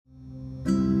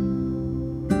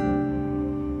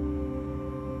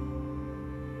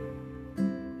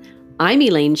I'm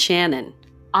Elaine Shannon.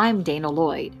 I'm Dana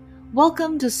Lloyd.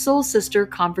 Welcome to Soul Sister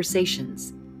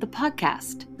Conversations, the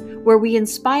podcast where we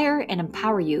inspire and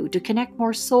empower you to connect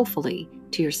more soulfully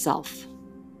to yourself.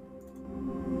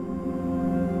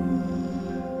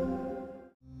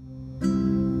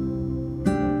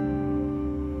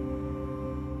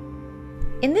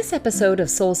 In this episode of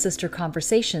Soul Sister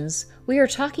Conversations, we are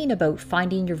talking about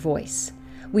finding your voice.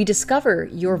 We discover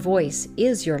your voice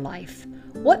is your life.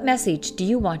 What message do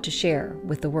you want to share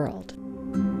with the world?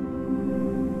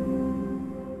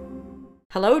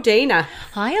 Hello, Dana.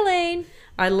 Hi, Elaine.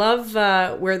 I love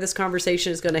where this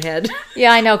conversation is going to head.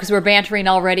 Yeah, I know, because we're bantering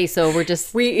already, so we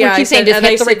keep I saying just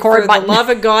hit the record button. For the love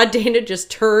of God, Dana,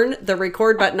 just turn the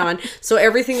record button on. So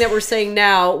everything that we're saying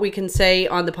now, we can say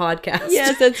on the podcast.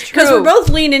 Yes, that's true. Because we're both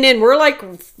leaning in. We're like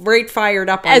right fired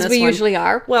up on As this we one. usually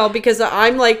are. Well, because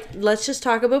I'm like, let's just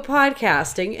talk about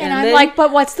podcasting. And I'm like,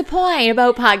 but what's the point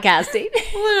about podcasting?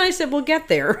 Well, and I said, we'll get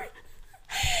there.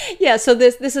 Yeah, so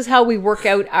this is how we work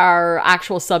out our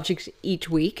actual subjects each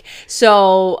week.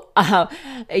 So,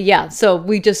 so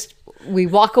we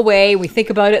walk away, we think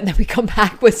about it, and then we come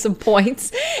back with some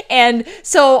points. And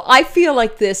so I feel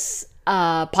like this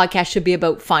podcast should be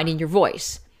about finding your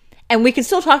voice. And we can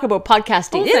still talk about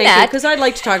podcasting in that. Because I'd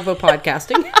like to talk about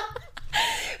podcasting.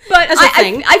 But as a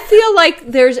thing. I feel like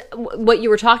there's what you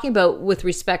were talking about with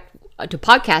respect to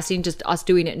podcasting, just us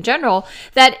doing it in general,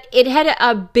 that it had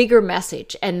a bigger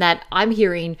message, and that I'm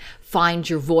hearing find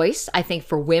your voice. I think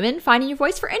for women, finding your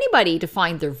voice, for anybody to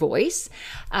find their voice.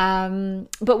 But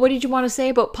what did you want to say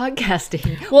about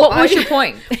podcasting? Well, what was your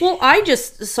point? Well, I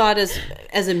just saw it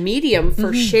as a medium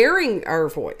for sharing our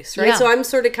voice, right? Yeah. So I'm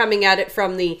sort of coming at it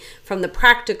from the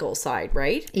practical side,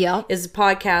 right? Yeah. Is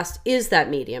podcast is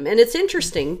that medium. And it's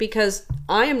interesting because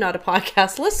I am not a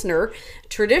podcast listener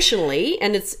traditionally,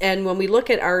 and when we look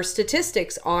at our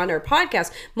statistics on our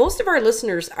podcast, most of our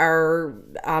listeners are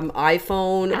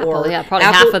iPhone Apple, or probably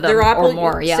half of them or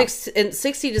more. Yeah, 60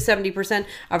 to 70%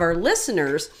 of our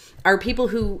listeners are people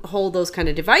who hold those kind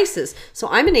of devices. So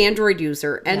I'm an Android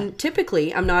user, and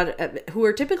typically I'm not, who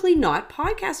are typically not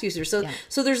podcast users.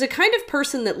 So there's a kind of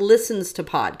person that listens to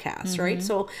podcasts, right?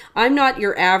 So I'm not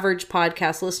your average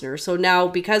podcast listener. So now,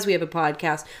 because we have a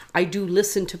podcast, I do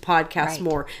listen to podcasts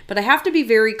more, but I have to be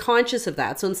very conscious of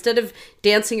that. So instead of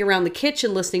dancing around the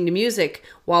kitchen listening to music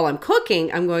while I'm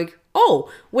cooking, I'm going,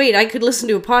 oh, wait, I could listen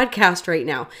to a podcast right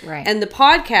now. Right. And the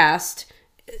podcast,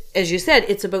 as you said,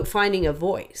 it's about finding a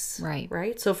voice.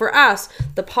 Right. So for us,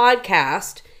 the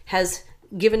podcast has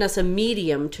given us a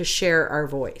medium to share our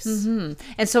voice. Mm-hmm.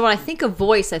 And so when I think of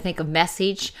voice, I think of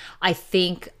message. I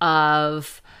think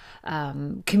of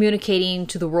communicating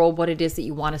to the world what it is that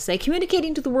you want to say,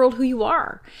 communicating to the world who you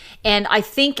are. And I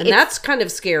think that's kind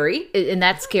of scary. And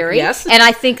that's scary. Yes. And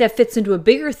I think that fits into a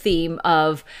bigger theme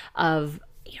of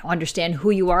understand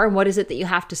who you are and what is it that you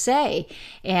have to say.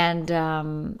 And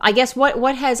I guess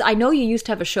I know you used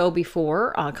to have a show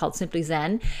before called Simply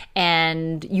Zen,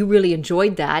 and you really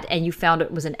enjoyed that, and you found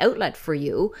it was an outlet for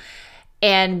you.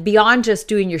 And beyond just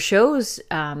doing your shows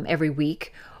every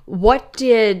week,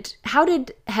 how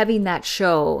did having that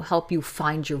show help you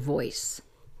find your voice?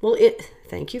 Well,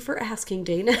 thank you for asking,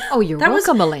 Dana. Oh, you're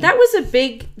welcome, Elaine. That was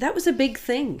a big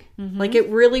thing. Like, it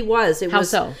really was. How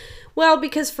so? Well,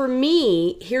 because for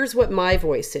me, here's what my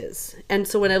voice is. And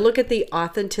so when I look at the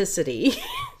authenticity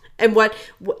and what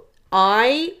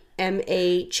I am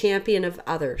a champion of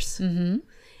others. Mm-hmm.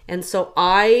 And so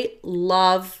I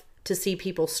love to see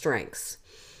people's strengths.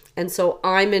 And so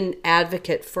I'm an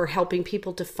advocate for helping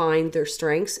people to find their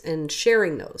strengths and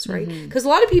sharing those, right? Because a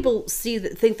lot of people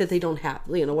think that they don't have,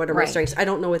 what are my strengths? I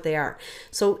don't know what they are.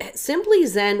 So Simply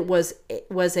Zen was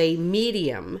a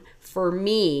medium for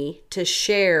me to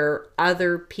share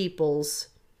other people's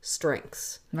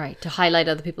strengths. Right. To highlight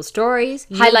other people's stories,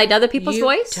 highlight other people's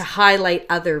voice. To highlight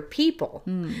other people.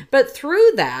 But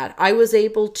through that, I was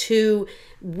able to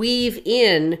weave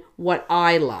in what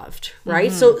I loved,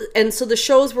 right? So the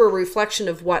shows were a reflection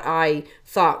of what I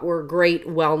thought were great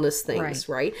wellness things,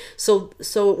 right? So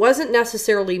it wasn't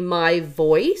necessarily my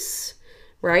voice,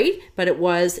 right? But it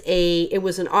was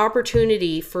an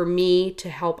opportunity for me to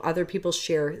help other people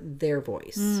share their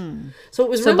voice. So it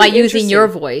was really by using your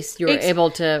interesting. voice, you were able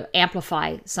to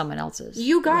amplify someone else's.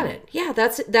 You got it. Yeah,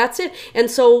 that's it. And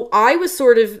so I was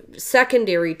sort of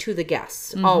secondary to the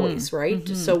guests always, right?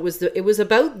 So it was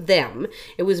about them.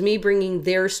 It was me bringing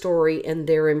their story and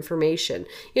their information,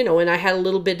 and I had a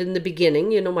little bit in the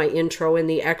beginning, my intro and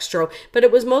the extra, but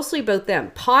it was mostly about them.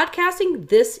 Podcasting,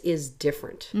 this is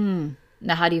different.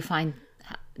 Now, how do you find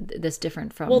that's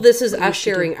different from? Well, this is what you us used to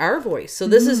do? sharing our voice. So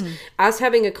this is us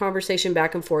having a conversation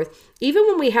back and forth. Even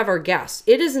when we have our guests,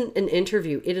 it isn't an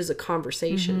interview, it is a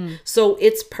conversation. So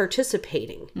it's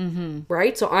participating,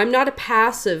 right? So I'm not a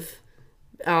passive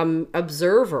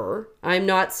observer. I'm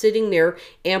not sitting there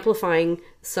amplifying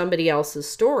somebody else's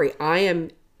story. I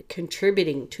am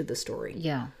contributing to the story.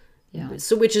 Yeah. Yeah.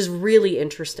 So, which is really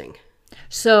interesting.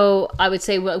 So I would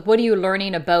say, what are you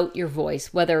learning about your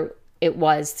voice, whether it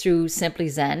was through Simply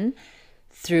Zen,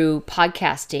 through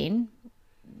podcasting?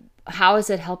 How has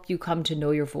it helped you come to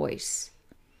know your voice?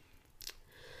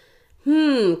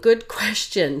 Good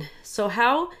question.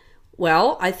 So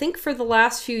well, I think for the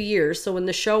last few years, so when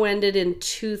the show ended in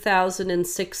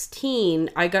 2016,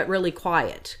 I got really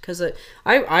quiet because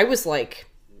I was like,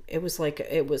 it was like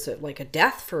a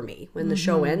death for me when the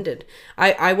show ended.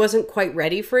 I wasn't quite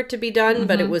ready for it to be done,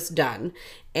 but it was done.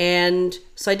 And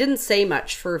so I didn't say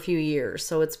much for a few years.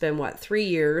 So it's been 3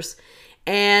 years.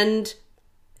 And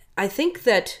I think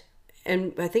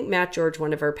Matt George,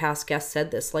 one of our past guests,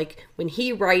 said this, like when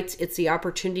he writes, it's the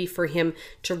opportunity for him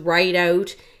to write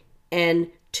out and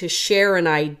to share an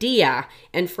idea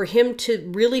and for him to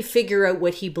really figure out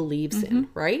what he believes in,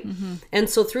 right? And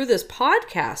so through this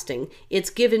podcasting, it's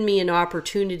given me an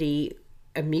opportunity,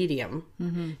 a medium,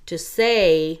 to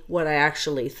say what I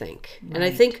actually think. Right. And I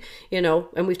think,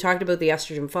 and we've talked about the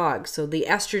estrogen fog. So the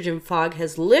estrogen fog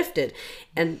has lifted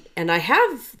and I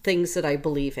have things that I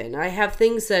believe in. I have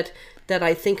things that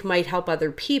I think might help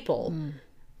other people.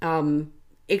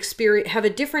 Have a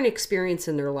different experience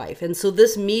in their life. And so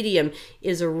this medium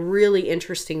is a really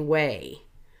interesting way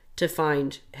to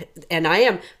find, and I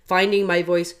am finding my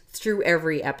voice through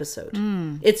every episode.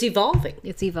 It's evolving.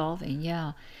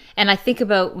 Yeah. And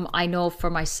I know for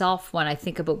myself, when I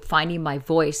think about finding my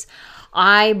voice,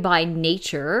 I by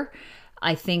nature,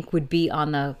 I think would be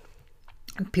on the,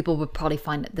 people would probably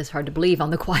find this hard to believe,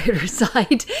 on the quieter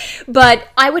side, but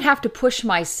I would have to push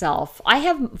myself. I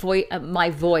have my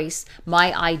voice,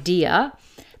 my idea,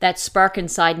 that spark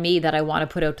inside me that I want to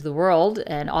put out to the world.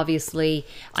 And obviously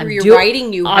through your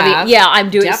writing you have. Yeah, I'm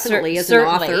doing definitely as an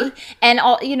author.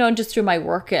 And just through my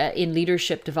work in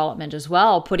leadership development as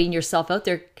well, putting yourself out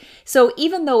there. So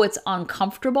even though it's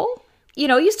uncomfortable,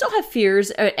 you still have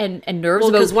fears and nerves.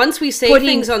 Well, because once we say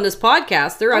things on this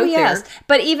podcast, they're out there.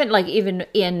 But even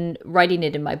in writing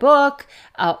it in my book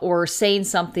or saying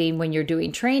something when you're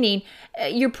doing training,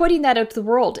 you're putting that out to the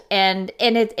world. And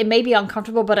it may be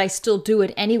uncomfortable, but I still do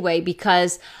it anyway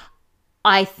because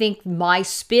I think my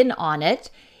spin on it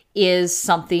is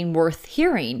something worth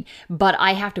hearing, but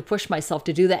I have to push myself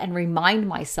to do that and remind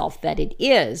myself that it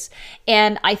is.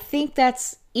 And I think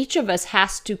each of us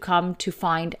has to come to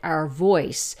find our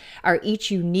voice, our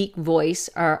each unique voice,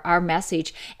 our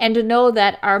message, and to know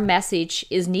that our message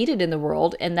is needed in the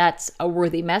world, and that's a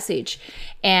worthy message.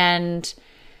 And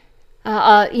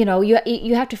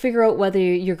you have to figure out whether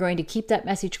you're going to keep that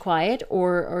message quiet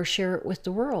or share it with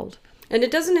the world. And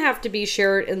it doesn't have to be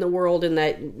shared in the world in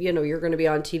that, you're going to be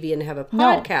on TV and have a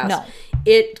podcast. No.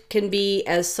 It can be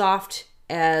as soft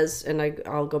as, and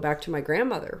I'll go back to my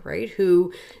grandmother, right?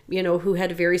 Who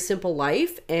had a very simple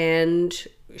life, and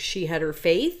she had her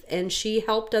faith, and she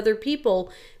helped other people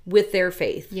with their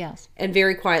faith. Yes. And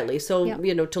very quietly. So,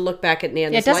 to look back at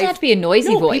Nana's life. It doesn't have to be a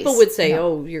noisy voice. People would say,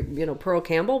 Pearl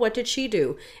Campbell, what did she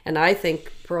do? And I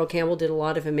think Pearl Campbell did a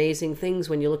lot of amazing things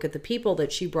when you look at the people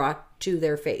that she brought to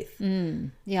their faith.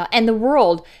 Yeah. And the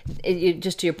world,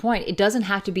 just to your point, it doesn't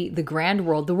have to be the grand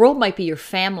world. The world might be your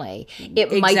family.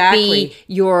 It might be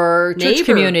your church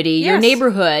community, your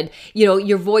neighborhood,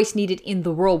 your voice needed in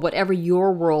the world, whatever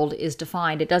your world is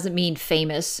defined. It doesn't mean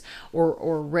famous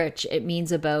or rich. It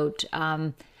means about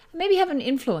maybe have an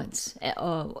influence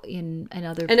in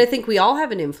other. And I think we all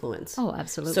have an influence. Oh,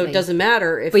 absolutely. So it doesn't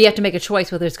matter if. But you have to make a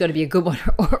choice whether it's going to be a good one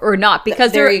or not,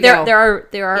 because there are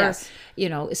yes.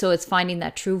 So it's finding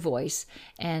that true voice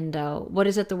and what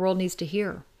is it the world needs to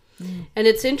hear. And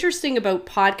it's interesting about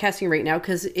podcasting right now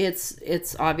because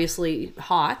it's obviously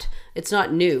hot. It's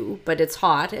not new, but it's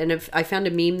hot. And I found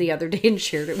a meme the other day and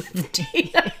shared it with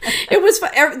Dana.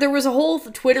 There was a whole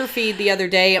Twitter feed the other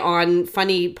day on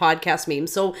funny podcast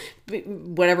memes. So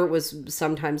whatever it was,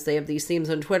 sometimes they have these themes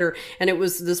on Twitter, and it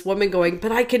was this woman going,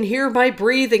 "But I can hear my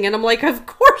breathing," and I'm like, "Of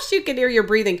course you can hear your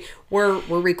breathing. We're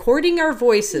recording our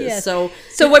voices." Yes. So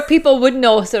what people would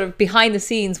know, sort of behind the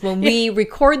scenes, when we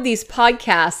record these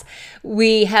podcasts,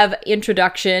 we have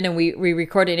introduction, and we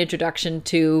record an introduction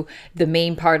to the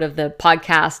main part of the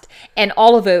podcast, and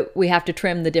all of it, we have to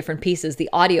trim the different pieces, the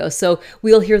audio. So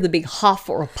we'll hear the big huff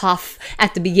or a puff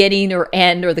at the beginning or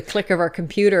end or the click of our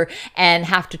computer and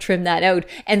have to trim that out.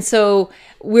 And so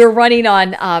we're running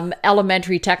on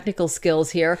elementary technical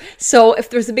skills here. So if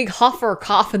there's a big huff or a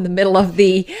cough in the middle of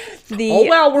the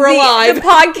we're alive. The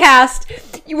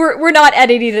podcast, we're not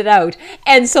editing it out.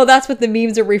 And so that's what the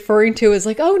memes are referring to, is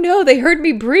like, oh no, they heard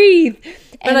me breathe.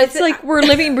 And it's like we're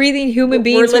living, breathing human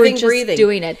beings. We're just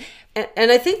doing it.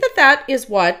 And I think that is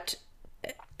what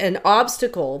an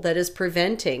obstacle that is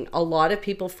preventing a lot of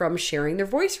people from sharing their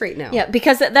voice right now. Yeah,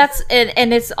 because that's,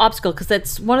 and it's obstacle, because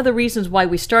that's one of the reasons why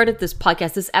we started this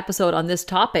podcast, this episode on this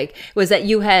topic, was that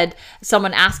you had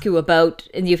someone ask you about,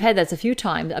 and you've had this a few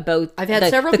times, about I've had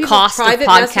several the people cost of private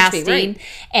podcasting. message me,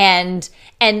 right.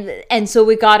 And so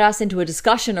we got us into a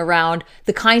discussion around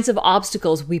the kinds of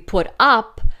obstacles we put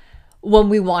up when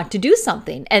we want to do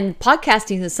something. And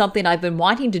podcasting is something I've been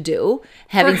wanting to do.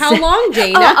 For how long,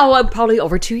 Dana? Probably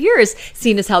over 2 years,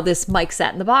 seeing as how this mic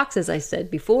sat in the box, as I said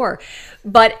before.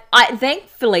 But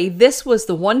thankfully, this was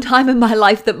the one time in my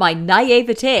life that my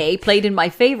naivete played in my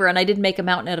favor, and I didn't make a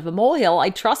mountain out of a molehill. I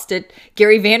trusted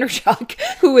Gary Vaynerchuk,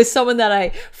 who is someone that I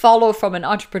follow from an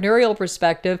entrepreneurial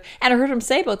perspective, and I heard him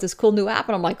say about this cool new app,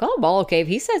 and I'm like, oh, well, okay, if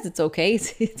he says it's okay,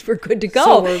 we're good to go.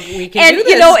 So we can do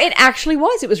this. It actually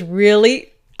was. It was really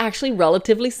actually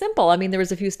relatively simple. I mean, there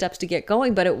was a few steps to get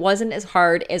going, but it wasn't as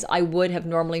hard as I would have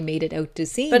normally made it out to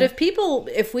seem. But if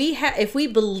we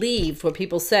believed what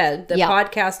people said, that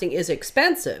podcasting is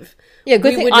expensive, good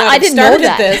thing. Would not I have didn't started know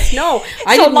that. this. No,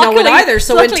 I didn't know it either.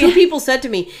 So when two people said to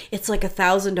me, it's like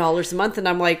 $1,000 a month, and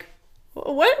I'm like,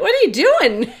 what are you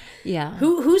doing? Yeah.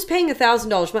 Who's paying $1,000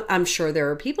 a month? I'm sure there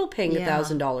are people paying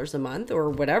 $1,000 a month or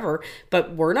whatever,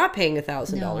 but we're not paying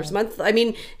 $1,000 a month. I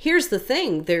mean, here's the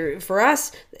thing: for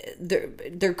us,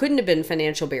 there couldn't have been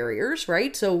financial barriers,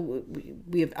 right? So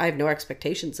I have no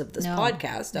expectations of this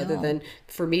podcast other than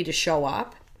for me to show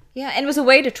up. Yeah, and it was a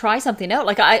way to try something out.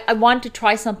 Like I wanted to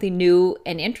try something new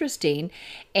and interesting,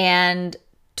 and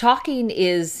talking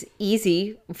is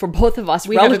easy for both of us,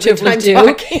 relatively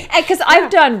to, because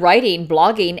I've done writing,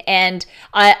 blogging, and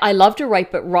I love to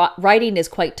write, but writing is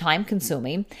quite time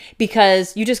consuming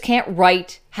because you just can't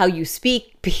write how you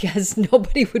speak because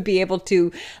nobody would be able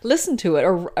to listen to it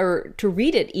or to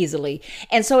read it easily.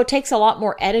 And so it takes a lot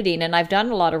more editing, and I've done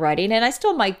a lot of writing, and I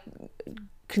still might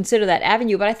consider that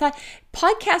avenue, but I thought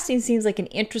podcasting seems like an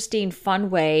interesting, fun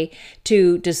way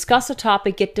to discuss a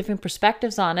topic, get different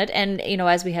perspectives on it, and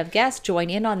as we have guests, join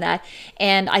in on that.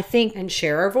 And I think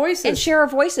share our voices,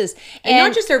 and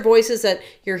not just our voices that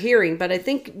you're hearing, but I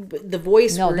think the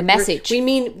voice, the message. We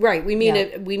mean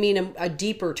a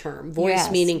deeper term, voice,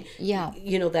 meaning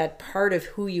that part of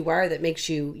who you are that makes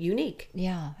you unique.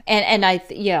 Yeah, and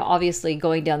obviously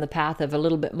going down the path of a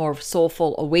little bit more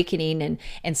soulful awakening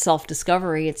and self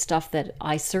discovery. It's stuff that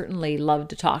I certainly love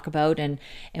to talk about, and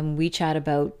we chat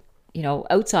about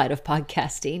outside of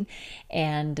podcasting,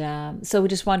 and so we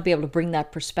just want to be able to bring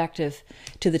that perspective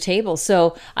to the table.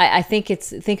 So I think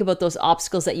think about those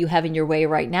obstacles that you have in your way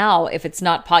right now. If it's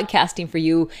not podcasting for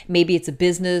you, maybe it's a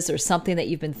business or something that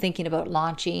you've been thinking about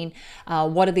launching.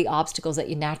 What are the obstacles that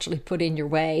you naturally put in your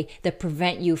way that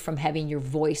prevent you from having your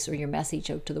voice or your message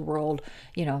out to the world?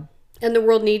 And the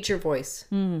world needs your voice.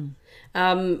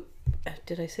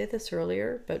 Did I say this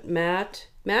earlier? But Matt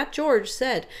George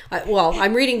said,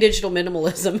 I'm reading Digital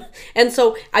Minimalism. And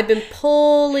so I've been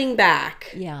pulling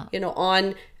back,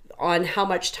 on how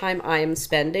much time I am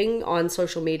spending on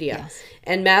social media. Yes.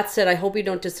 And Matt said, I hope you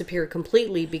don't disappear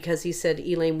completely, because he said,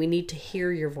 Elaine, we need to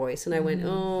hear your voice. And I went,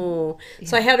 oh. Yeah.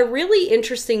 So I had a really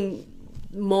interesting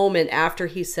moment after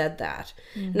he said that.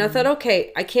 Mm-hmm. And I thought,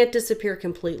 okay, I can't disappear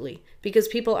completely because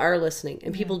people are listening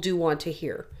and people do want to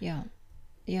hear. Yeah.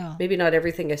 Yeah. Maybe not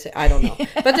everything I say. I don't know.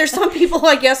 But there's some people,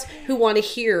 I guess, who want to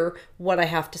hear what I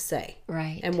have to say.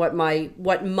 Right. And what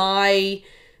my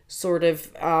sort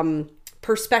of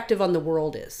perspective on the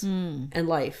world is and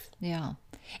life. Yeah.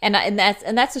 And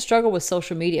that's a struggle with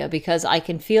social media, because I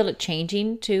can feel it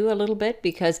changing too a little bit,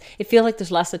 because it feels like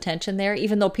there's less attention there,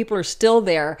 even though people are still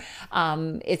there.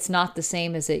 It's not the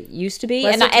same as it used to be.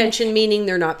 Less attention meaning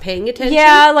they're not paying attention.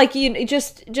 Yeah, like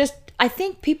just I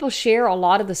think people share a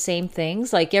lot of the same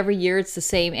things. Like every year, it's the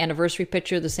same anniversary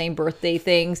picture, the same birthday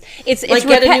things. It's like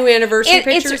get a new anniversary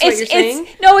picture. Is what you're saying?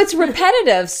 No, it's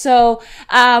repetitive. So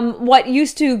what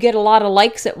used to get a lot of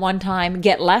likes at one time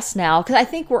get less now, because I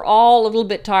think we're all a little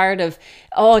bit tired of,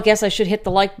 I guess I should hit the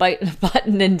like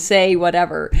button and say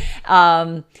whatever.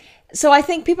 So I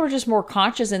think people are just more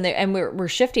conscious, and we're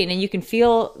shifting, and you can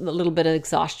feel a little bit of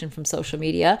exhaustion from social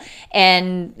media.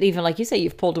 And even like you say,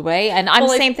 you've pulled away. And I'm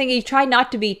the same thing. You try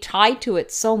not to be tied to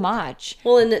it so much.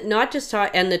 Well, and not just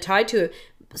tie, and the tie to it.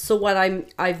 So what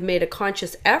I've made a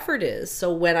conscious effort is,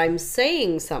 so when I'm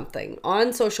saying something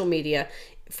on social media,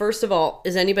 first of all,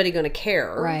 is anybody going to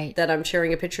care that I'm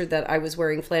sharing a picture that I was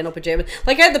wearing flannel pajamas?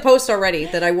 Like, I had the post already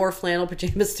that I wore flannel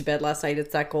pajamas to bed last night.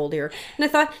 It's that cold here. And I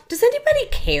thought, does anybody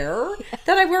care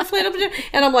that I wear flannel pajamas?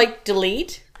 And I'm like,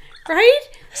 delete, right?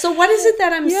 So what is it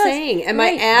that I'm saying? Am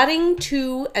I adding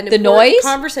to the noise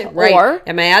conversation? Right. Or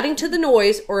am I adding to the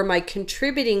noise, or am I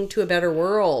contributing to a better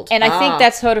world? And I think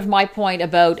that's sort of my point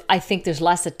about, I think there's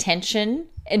less attention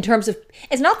in terms of,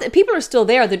 it's not that people are still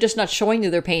there, they're just not showing you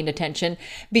they're paying attention,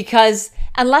 because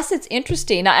unless it's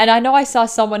interesting. And I know I saw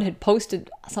someone had posted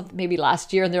something maybe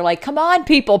last year, and they're like, come on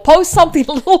people, post something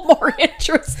a little more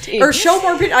interesting or show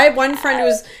more pictures. I have one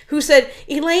friend who said,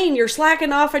 Elaine, you're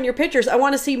slacking off on your pictures, I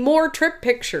want to see more trip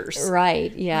pictures.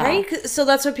 Right. So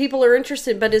that's what people are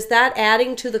interested in. But is that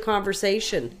adding to the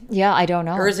conversation? I don't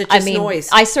know. Or is it just noise?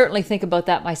 I certainly think about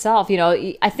that myself.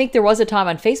 I think there was a time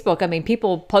on Facebook,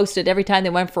 people posted every time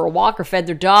they went for a walk or fed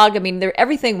their dog.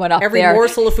 Everything went up every there. Every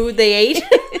morsel of food they ate.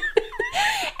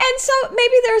 And so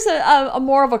maybe there's a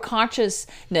more of a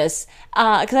consciousness,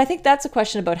 because I think that's a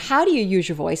question about how do you use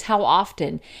your voice, how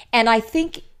often? And I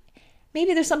think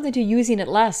maybe there's something to using it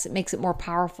less. It makes it more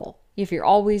powerful. If you're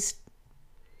always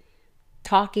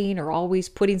talking or always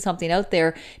putting something out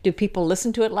there, do people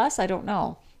listen to it less? I don't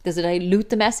know. Does it dilute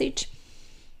the message?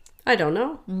 I don't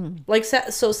know. Like,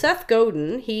 so Seth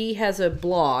Godin, he has a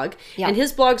blog, and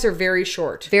his blogs are very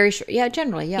short. Very short. Yeah,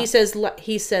 generally, yeah. He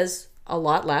says a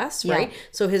lot less, right?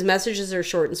 So his messages are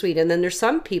short and sweet. And then there's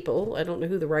some people, I don't know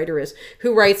who the writer is,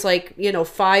 who writes 5,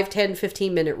 10,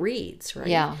 15-minute reads, right?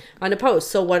 Yeah. On a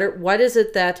post. So what is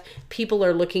it that people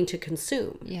are looking to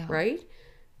consume, right?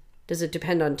 Does it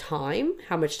depend on time,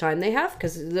 how much time they have?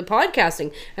 Because the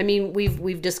podcasting,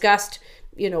 we've discussed,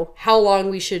 how long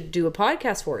we should do a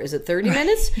podcast for. Is it 30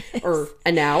 minutes or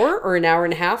an hour or an hour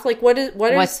and a half? Like,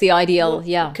 what's the ideal?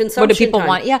 Consumption what do people time?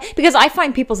 want? Because I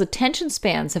find people's attention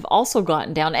spans have also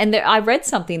gotten down. And I read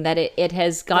something that it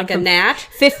has gone like from a gnat?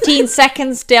 15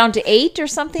 seconds down to 8 or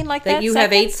something like that. That you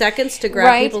have 8 seconds to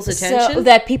grab people's attention? So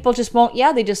that people just won't,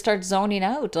 they just start zoning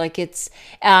out. Like it's,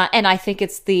 and I think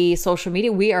it's the social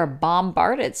media. We are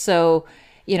bombarded. So,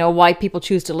 why people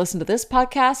choose to listen to this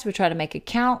podcast, we try to make it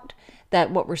count, that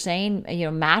what we're saying,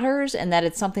 matters, and that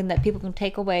it's something that people can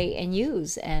take away and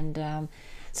use. And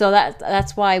so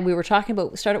that's why we were talking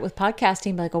about, started with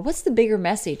podcasting, like, what's the bigger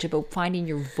message about finding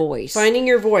your voice? Finding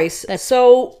your voice.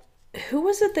 So who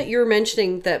was it that you were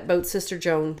mentioning that about Sister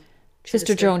Joan?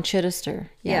 Sister Joan Chittister.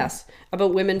 Yes.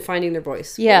 About women finding their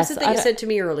voice. Yes. What was it that you said to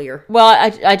me earlier?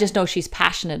 Well, I just know she's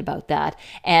passionate about that.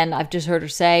 And I've just heard her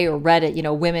say or read it,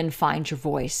 women find your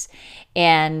voice.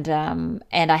 And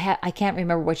I can't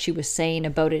remember what she was saying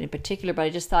about it in particular, but I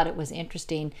just thought it was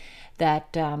interesting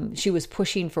that she was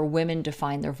pushing for women to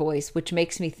find their voice, which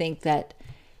makes me think that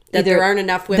there aren't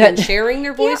enough women sharing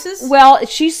their voices? Yeah, well,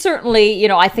 she's certainly,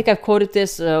 I think I've quoted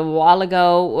this a while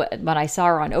ago when I saw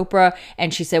her on Oprah,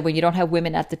 and she said, when you don't have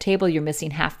women at the table, you're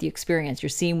missing half the experience. You're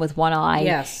seeing with one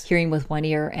eye, hearing with one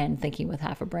ear, and thinking with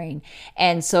half a brain.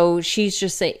 And so she's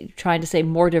just trying to say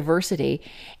more diversity.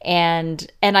 And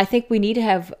I think we need to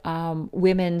have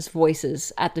women's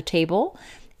voices at the table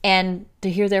and to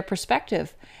hear their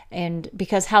perspective. And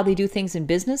because how they do things in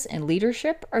business and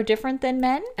leadership are different than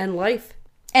men. And life.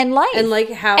 And life. And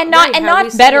like how and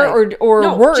not better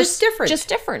or worse. Just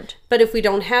different. But if we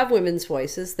don't have women's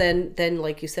voices, then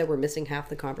like you said, we're missing half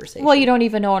the conversation. Well, you don't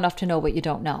even know enough to know what you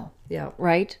don't know. Yeah.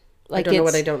 Right? Like, I don't know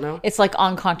what I don't know. It's like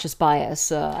unconscious bias,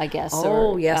 I guess.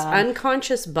 Oh, yes.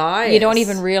 Unconscious bias. You don't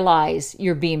even realize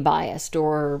you're being biased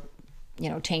or,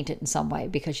 tainted in some way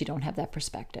because you don't have that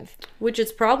perspective. Which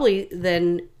is probably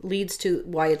then leads to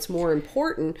why it's more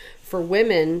important for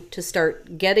women to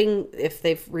start getting, if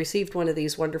they've received one of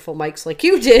these wonderful mics like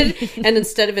you did, and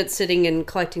instead of it sitting and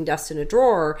collecting dust in a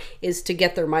drawer, is to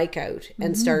get their mic out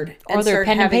and start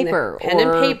pen and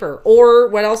paper, or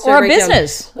what else? Or a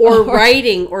business, or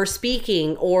writing, or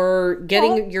speaking, or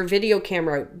getting your video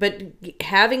camera out, but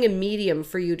having a medium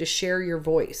for you to share your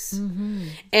voice,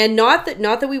 and not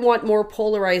that we want more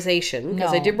polarization,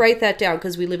 because I did write that down,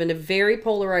 because we live in a very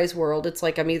polarized world. It's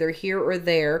like I'm either here or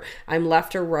there, I'm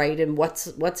left or right, and what's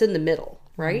in the middle,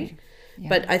 right? Yeah.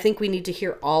 But I think we need to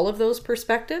hear all of those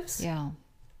perspectives. Yeah.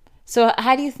 So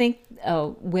how do you think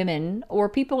women or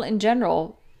people in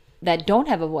general that don't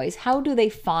have a voice, how do they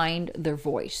find their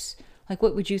voice? Like,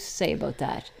 what would you say about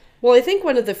that? Well, I think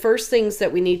one of the first things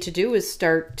that we need to do is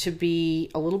start to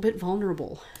be a little bit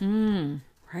vulnerable.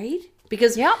 Right?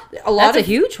 Because that's a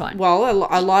huge one. Well,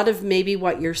 a lot of maybe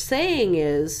what you're saying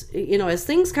is, as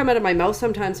things come out of my mouth,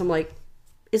 sometimes I'm like,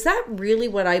 is that really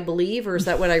what I believe, or is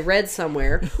that what I read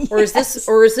somewhere, or is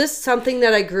this something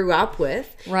that I grew up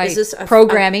with? Right. Is this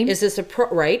programming? Is this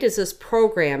Is this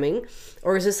programming,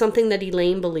 or is this something that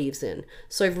Elaine believes in?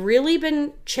 So I've really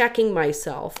been checking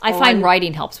myself. I find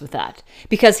writing helps with that,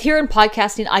 because here in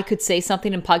podcasting, I could say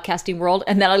something in podcasting world,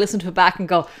 and then I listen to it back and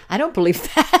go, I don't believe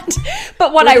that.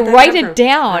 But when I write it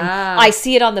down, I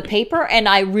see it on the paper, and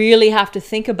I really have to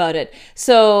think about it.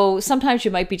 So sometimes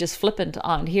you might be just flippant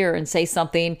on here and say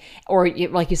something, or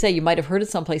like you say, you might have heard it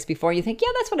someplace before. You think, yeah,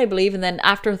 that's what I believe, and then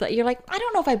after that, you're like, I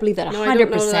don't know if I believe that 100%. No, I don't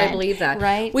know that I believe that.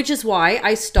 Right? Which is why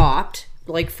I stopped.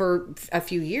 Like for a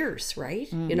few years,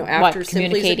 right? After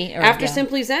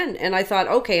Simply Zen. And I thought,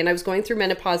 okay, and I was going through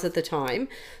menopause at the time.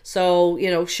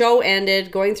 So, show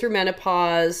ended, going through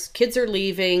menopause, kids are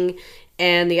leaving,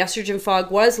 and the estrogen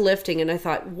fog was lifting. And I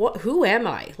thought, who am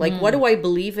I? Like, what do I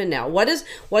believe in now? What is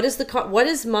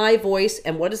my voice,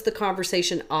 and what is the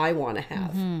conversation I want to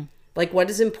have? Like, what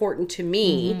is important to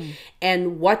me,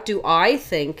 and what do I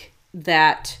think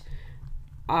that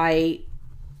I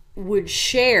would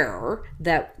share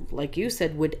that, like you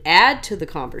said, would add to the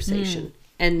conversation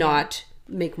and not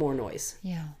make more noise.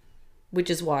 Yeah. Which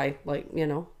is why,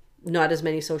 not as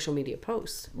many social media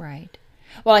posts. Right.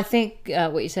 Well, I think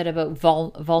what you said about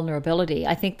vulnerability,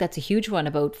 I think that's a huge one,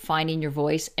 about finding your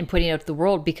voice and putting it out to the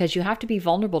world, because you have to be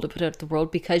vulnerable to put it out to the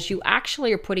world, because you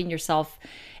actually are putting yourself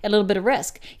at a little bit of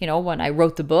risk. When I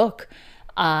wrote the book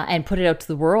and put it out to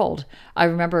the world, I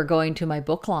remember going to my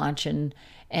book launch, and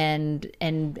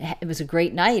it was a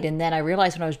great night. And then I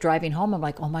realized when I was driving home, I'm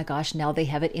like, oh my gosh, now they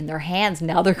have it in their hands.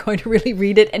 Now they're going to really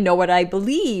read it and know what I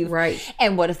believe. Right.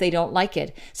 And what if they don't like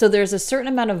it? So there's a certain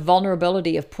amount of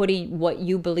vulnerability of putting what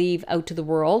you believe out to the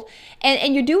world.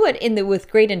 And you do it with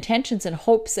great intentions and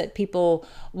hopes that people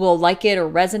will like it or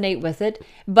resonate with it.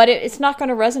 But it's not going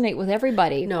to resonate with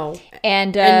everybody. No.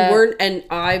 And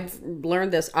I've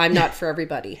learned this. I'm not for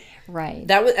everybody. Right.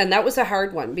 That was a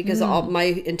hard one, because all my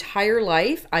entire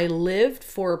life I lived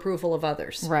for approval of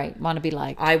others. Right. Want to be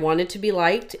liked. I wanted to be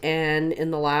liked, and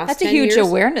in the last That's 10 a huge years,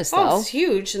 awareness, though. Oh, it's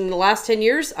huge. In the last 10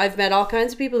 years, I've met all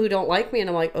kinds of people who don't like me, and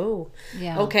I'm like, oh,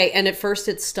 yeah. Okay. And at first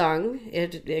it stung.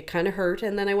 It kind of hurt,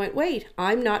 and then I went, wait,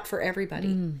 I'm not for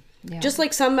everybody. Yeah. Just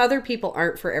like some other people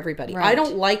aren't for everybody. Right. I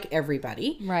don't like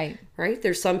everybody. Right. Right.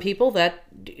 There's some people that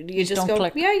you just go,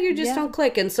 click. yeah, you just don't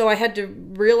click. And so I had to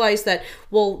realize that,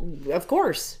 well, of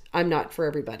course, I'm not for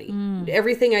everybody.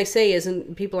 Everything I say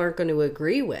people aren't going to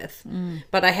agree with.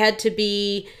 But I had to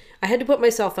put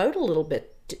myself out a little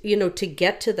bit, to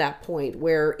get to that point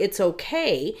where it's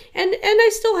okay. And I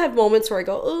still have moments where I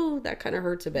go, oh, that kind of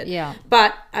hurts a bit. Yeah.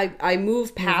 But I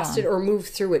move past it, or move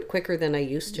through it quicker than I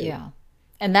used to. Yeah.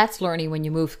 And that's learning when you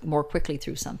move more quickly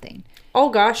through something. Oh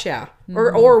gosh, yeah.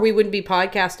 Or we wouldn't be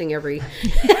podcasting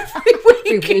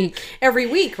every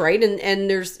week, right? And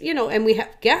there's, and we have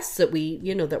guests that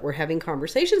that we're having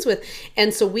conversations with.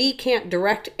 And so we can't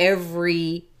direct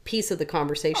every piece of the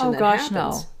conversation that happens.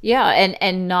 No. Yeah,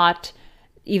 and not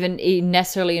even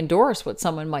necessarily endorse what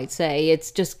someone might say. It's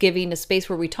just giving a space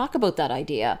where we talk about that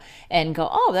idea and go,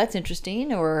 oh, that's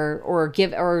interesting, or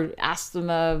ask them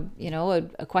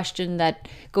a question that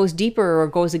goes deeper or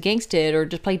goes against it, or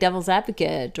just play devil's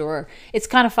advocate. Or it's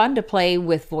kind of fun to play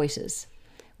with voices,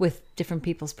 with different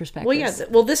people's perspectives. Well, yeah.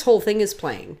 Well, this whole thing is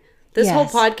playing. This whole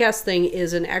podcast thing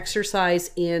is an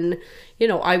exercise in,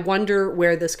 I wonder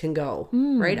where this can go,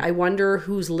 right? I wonder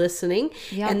who's listening.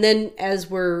 Yep. And then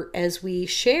as we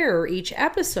share each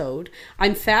episode,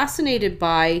 I'm fascinated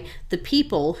by the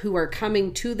people who are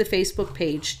coming to the Facebook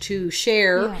page to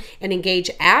share and engage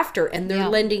after, and they're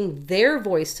lending their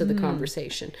voice to the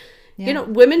conversation. Yeah.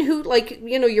 Women who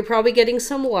you're probably getting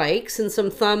some likes and some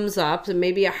thumbs up and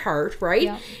maybe a heart, right?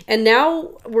 Yeah. And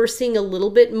now we're seeing a little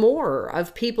bit more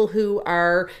of people who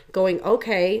are going,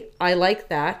 okay, I like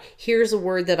that. Here's a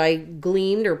word that I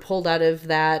gleaned or pulled out of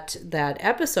that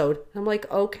episode. I'm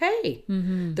like, okay.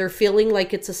 Mm-hmm. They're feeling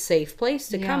like it's a safe place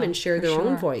to come and share their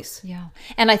own voice. Yeah.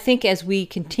 And I think as we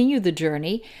continue the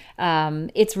journey,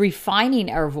 it's refining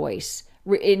our voice.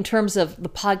 In terms of the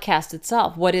podcast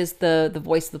itself, what is the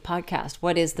voice of the podcast?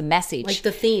 What is the message? Like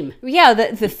the theme. Yeah,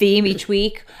 the theme each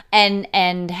week.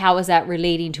 And how is that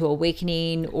relating to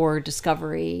awakening or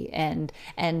discovery? And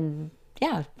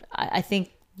yeah, I think...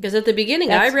 Because at the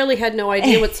beginning, I really had no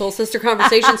idea what Soul Sister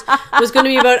Conversations was going to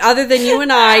be about, other than you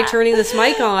and I turning this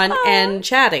mic on and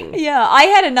chatting. Yeah, I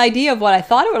had an idea of what I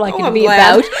thought it would to be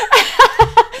about.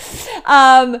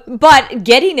 But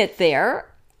getting it there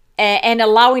and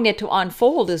allowing it to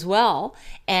unfold as well.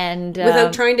 And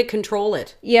without trying to control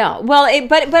it. Yeah. Well,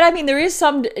 but I mean, there is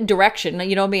some direction.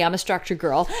 You know me, I'm a structured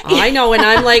girl. I know. And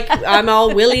I'm like, I'm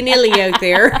all willy-nilly out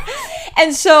there.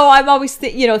 And so I'm always,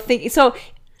 thinking, so,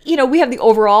 we have the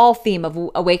overall theme of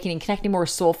awakening, connecting more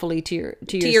soulfully to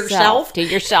yourself. To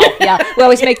yourself, yeah. We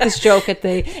always make this joke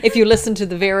if you listen to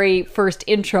the very first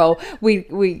intro,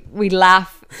 we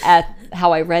laugh at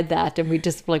how I read that, and we're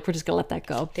just gonna let that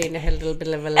go. Dana had a little bit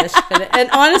of a lisp in it. And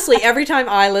honestly, every time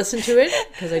I listen to it,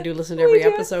 because I do listen to every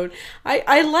episode,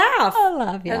 I laugh. I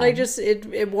laugh, yeah. And I just,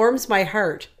 it warms my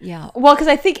heart. Yeah. Well, because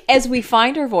I think as we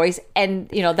find our voice, and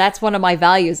that's one of my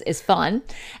values is fun.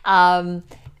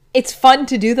 It's fun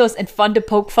to do those and fun to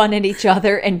poke fun at each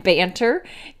other and banter.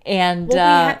 And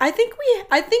I think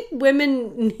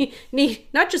women need,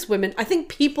 not just women, I think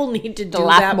people need to do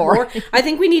that more. I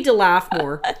think we need to laugh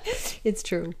more. It's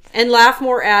true. And laugh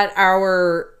more at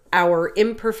our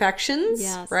imperfections,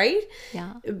 yes. Right?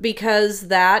 Yeah. Because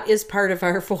that is part of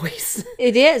our voice.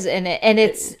 It is, and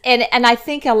I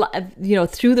think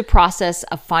through the process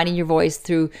of finding your voice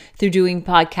through doing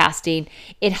podcasting,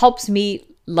 it helps me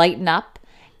lighten up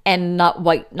and not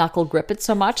white knuckle grip it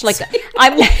so much. Like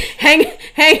I'm hanging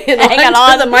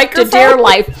on to the microphone to dear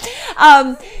life,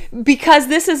 because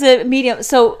this is a medium.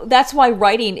 So that's why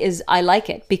writing I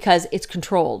like it because it's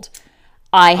controlled.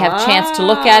 I have a chance to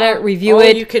look at it, review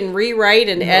it. You can rewrite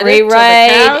and edit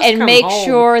and make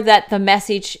sure that the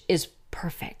message is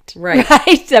perfect. Right.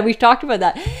 So we've talked about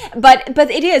that. But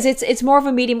it's more of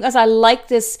a medium because I like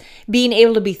this being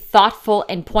able to be thoughtful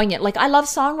and poignant. Like I love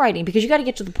songwriting because you got to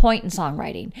get to the point in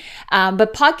songwriting.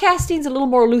 But podcasting's a little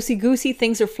more loosey-goosey.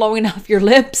 Things are flowing off your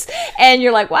lips and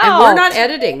you're like, wow. And we're not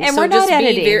editing. And so we're not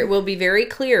editing. We'll be very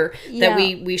clear that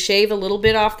we shave a little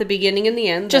bit off the beginning and the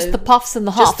end. Just the puffs and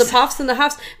the huffs. Just the puffs and the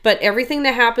huffs. But everything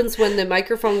that happens when the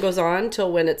microphone goes on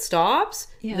till when it stops,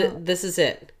 this is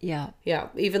it. Yeah. Yeah.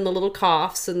 Even the little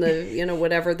coughs and the,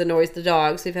 whatever the noise, the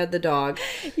dogs, we've had the dog.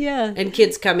 Yeah. And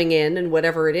kids coming in and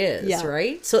whatever it is,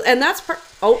 right? So, and that's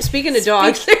speaking of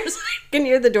dogs, can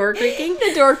you hear the door creaking?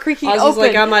 The door creaking I was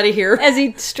like, I'm out of here. As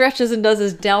he stretches and does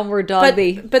his downward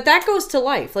doggy. But that goes to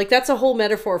life. Like that's a whole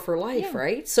metaphor for life,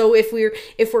 right? So if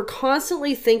we're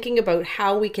constantly thinking about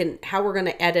how we're going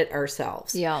to edit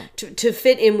ourselves to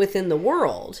fit in within the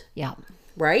world. Yeah.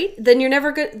 Right? Then you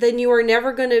are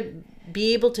never going to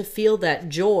be able to feel that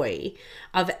joy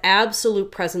of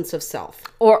absolute presence of self.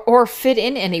 Or fit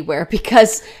in anywhere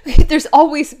because there's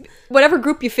always, whatever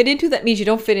group you fit into, that means you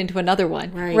don't fit into another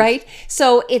one. Right?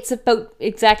 So it's about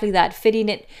exactly that, fitting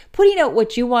it, putting out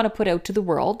what you want to put out to the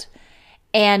world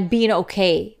and being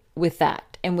okay with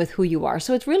that and with who you are.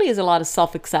 So it really is a lot of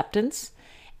self-acceptance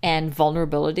and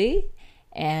vulnerability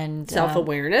and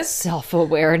self-awareness.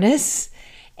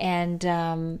 And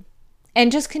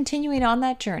just continuing on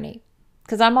that journey.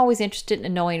 Because I'm always interested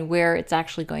in knowing where it's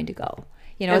actually going to go.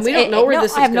 And we don't know where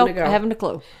this is going to go. I haven't a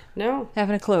clue. No.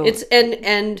 Haven't a clue. It's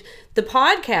and the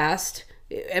podcast,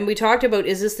 and we talked about,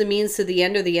 is this the means to the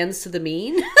end or the ends to the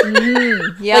mean?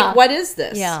 Yeah. Like, what is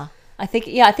this? Yeah. I think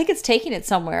it's taking it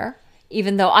somewhere.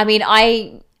 Even though, I mean,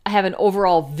 I have an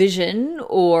overall vision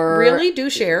or... Really? Do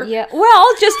share. Yeah. Well,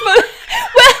 just...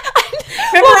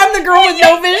 Remember, I'm the girl with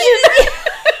no vision?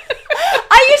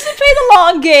 I used to play the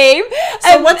long game.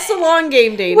 So what's the long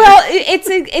game, Dana? Well,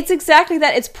 it's exactly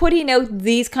that. It's putting out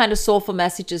these kind of soulful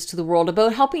messages to the world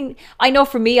about helping. I know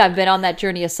for me, I've been on that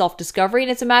journey of self-discovery,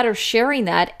 and it's a matter of sharing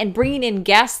that and bringing in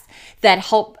guests that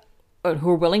help, who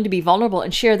are willing to be vulnerable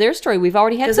and share their story. We've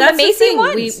already had some amazing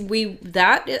ones.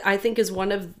 That I think is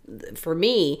one of, for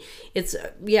me, it's,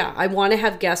 I want to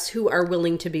have guests who are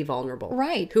willing to be vulnerable.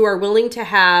 Right. Who are willing to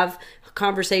have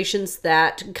conversations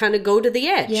that kind of go to the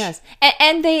edge. Yes.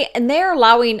 And they're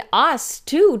allowing us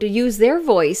too to use their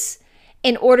voice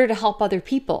in order to help other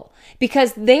people,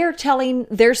 because they're telling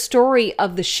their story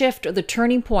of the shift or the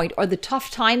turning point or the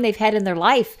tough time they've had in their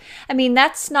life. I mean,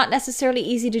 that's not necessarily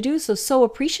easy to do. So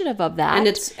appreciative of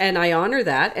that. And I honor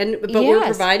that. But we're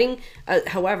providing,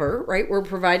 however, right? We're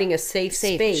providing a safe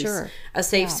space, a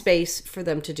safe space for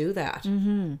them to do that.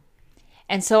 Mm-hmm.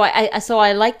 And so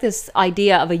I like this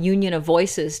idea of a union of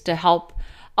voices to help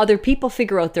other people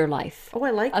figure out their life. Oh, I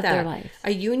like that. Their life.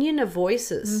 A union of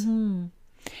voices. Mm-hmm.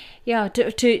 Yeah,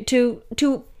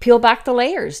 to peel back the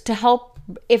layers, to help,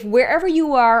 if wherever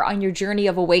you are on your journey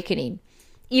of awakening,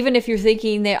 even if you're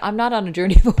thinking that I'm not on a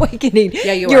journey of awakening,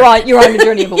 you're on a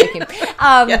journey of awakening.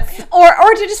 Yes.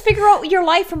 Or to just figure out your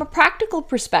life from a practical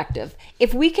perspective.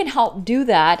 If we can help do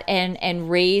that and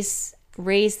raise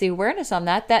raise the awareness on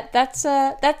that's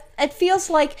it feels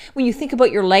like when you think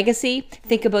about your legacy,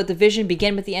 think about the vision,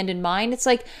 begin with the end in mind. It's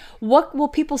like, what will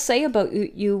people say about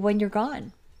you when you're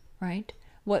gone, right?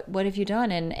 What have you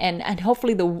done? And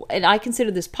hopefully and I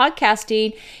consider this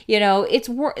podcasting, it's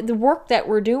the work that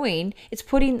we're doing. It's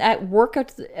putting that work out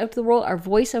to the world, our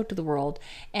voice out to the world,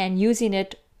 and using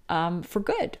it for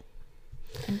good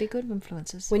and be good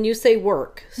influences. When you say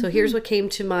work, so here's what came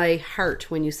to my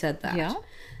heart when you said that. Yeah.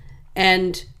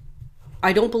 And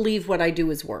I don't believe what I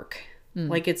do is work.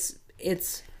 Like it's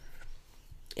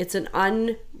an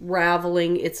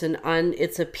unraveling, it's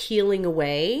a peeling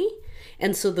away.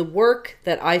 And so the work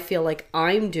that I feel like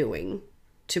I'm doing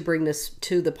to bring this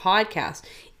to the podcast,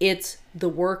 it's the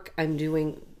work I'm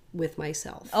doing with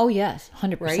myself. Oh, yes,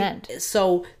 100%. Right?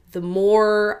 So the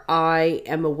more I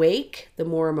am awake, the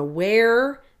more I'm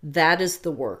aware, that is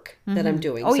the work that I'm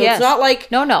doing. Oh, so yes. It's not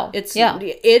like No. It's yeah.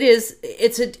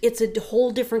 It's a whole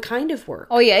different kind of work.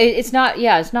 Oh yeah, it's not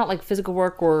like physical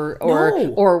work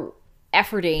or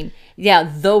efforting.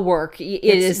 Yeah, the work. We're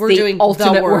doing the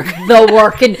ultimate the work. The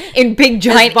work in big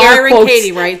giant air Byron quotes.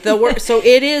 Katie, right? The work. So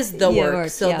it is the Yeah, work.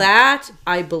 So yeah. that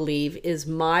I believe is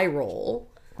my role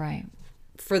Right.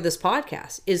 for this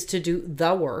podcast, is to do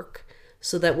the work,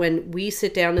 so that when we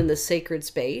sit down in the sacred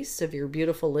space of your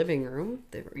beautiful living room,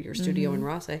 your studio in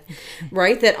Rosse,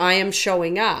 right, that I am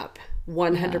showing up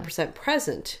 100%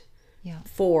 present Yeah.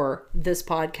 for this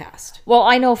podcast. Well,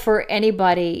 I know for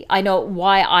anybody, I know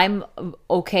why I'm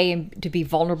okay to be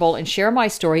vulnerable and share my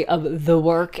story of the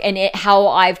work and how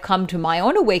I've come to my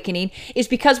own awakening is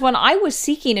because when I was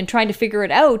seeking and trying to figure it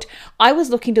out, I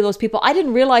was looking to those people. I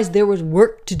didn't realize there was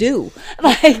work to do.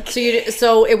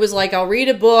 So it was like, I'll read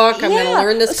a book, I'm going to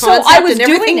learn this So concept, I was and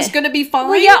doing everything's it. going to be fine.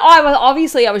 Well, yeah,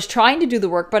 I was trying to do the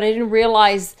work, but I didn't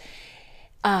realize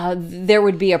there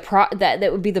would be that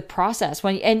would be the process.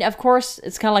 And of course,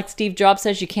 it's kind of like Steve Jobs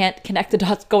says, you can't connect the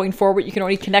dots going forward. You can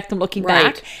only connect them looking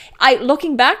back.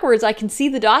 Looking backwards, I can see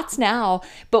the dots now.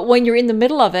 But when you're in the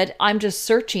middle of it, I'm just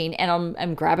searching and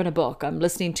I'm grabbing a book. I'm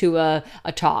listening to a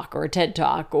talk or a TED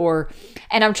talk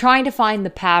and I'm trying to find the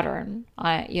pattern.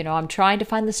 I'm trying to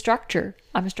find the structure.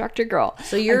 I'm a structure girl.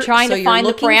 So you're trying to find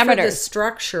the parameters. For the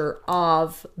structure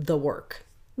of the work.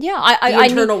 Yeah,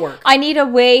 I work. I need a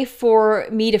way for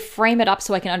me to frame it up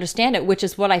so I can understand it, which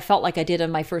is what I felt like I did in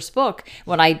my first book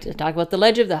when I talk about the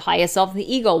ledge of the highest self and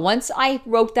the ego. Once I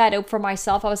wrote that out for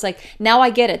myself, I was like, now I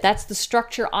get it. That's the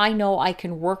structure I know I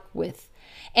can work with.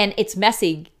 And it's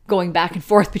messy going back and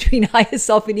forth between highest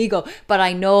self and ego, but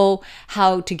I know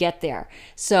how to get there.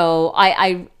 So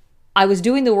I was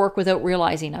doing the work without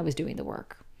realizing I was doing the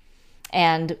work.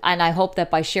 And I hope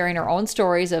that by sharing our own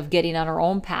stories of getting on our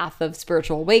own path of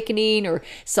spiritual awakening or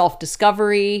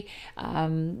self-discovery,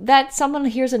 that someone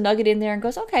hears a nugget in there and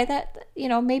goes, okay, that,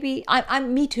 maybe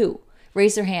I'm me too.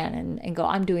 Raise their hand and go,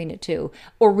 I'm doing it too.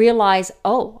 Or realize,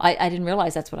 I didn't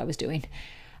realize that's what I was doing.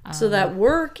 So that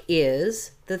work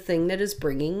is the thing that is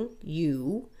bringing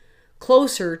you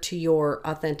closer to your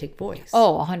authentic voice.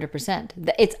 Oh,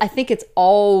 100%. I think it's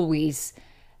always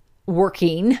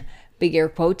working, big air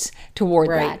quotes, toward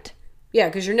that. Yeah,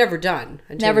 because you're never done.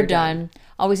 Never done.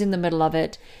 Always in the middle of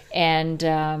it, and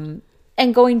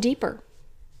going deeper,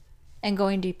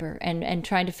 and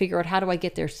trying to figure out, how do I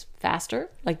get there faster?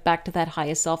 Like back to that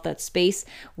highest self, that space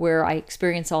where I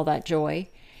experience all that joy,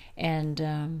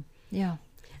 and yeah.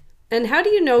 And how do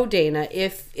you know, Dana,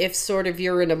 if sort of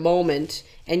you're in a moment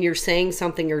and you're saying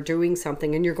something or doing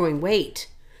something and you're going, wait,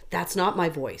 that's not my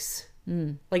voice?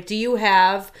 Like, do you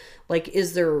have, like, do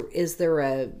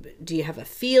you have a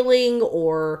feeling,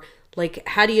 or like,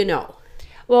 how do you know?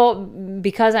 Well,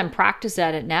 because I'm practiced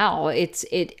at it now,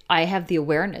 I have the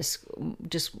awareness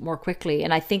just more quickly.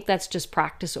 And I think that's just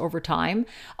practice over time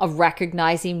of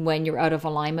recognizing when you're out of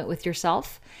alignment with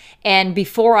yourself. And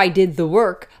before I did the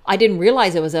work, I didn't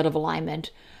realize I was out of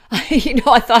alignment.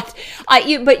 I thought,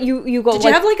 but you go. Did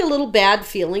you have like a little bad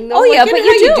feeling though? Oh yeah, like, but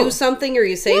you do something or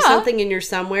you say something and you're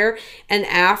somewhere, and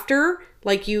after,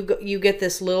 like, you get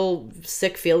this little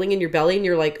sick feeling in your belly, and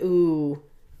you're like, ooh,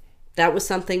 that was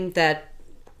something that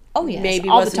maybe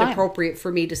wasn't appropriate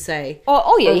for me to say.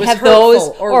 Oh yeah, you have those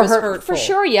or was hurtful for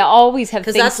sure. Yeah, always have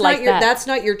things that's like that. That's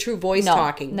not your true voice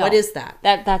talking. No. What is that?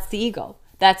 That's the ego.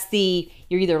 That's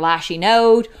you're either lashing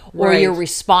out or you're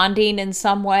responding in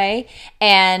some way.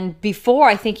 And before,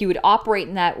 I think you would operate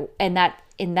in that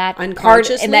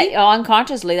unconsciously.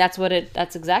 Unconsciously,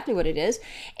 that's exactly what it is.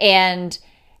 And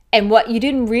what you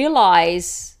didn't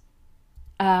realize,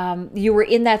 you were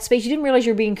in that space. You didn't realize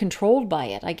you're being controlled by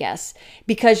it, I guess,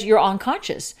 because you're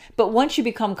unconscious. But once you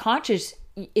become conscious,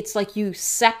 it's like you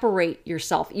separate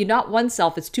yourself. You're not one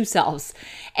self, it's two selves.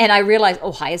 And I realized,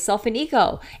 highest self and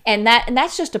ego. And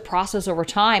that's just a process over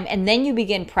time. And then you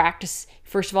begin practice.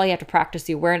 First of all, you have to practice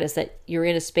the awareness that you're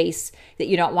in a space that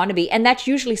you don't want to be. And that's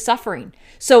usually suffering.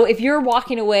 So if you're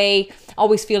walking away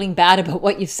always feeling bad about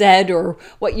what you've said or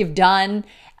what you've done,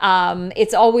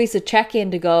 it's always a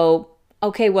check-in to go,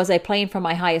 okay, was I playing from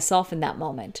my highest self in that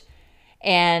moment?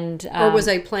 And or was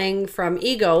I playing from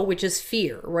ego, which is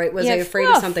fear, right? Was I afraid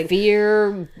of something?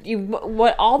 Fear,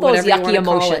 all those yucky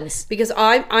emotions. Because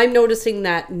I'm noticing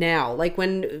that now. Like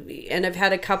and I've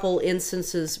had a couple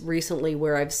instances recently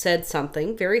where I've said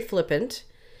something very flippant,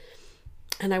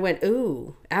 and I went,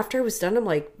 ooh, after I was done, I'm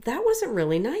like, that wasn't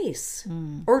really nice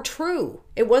or true.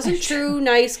 It wasn't true,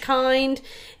 nice, kind.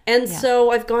 And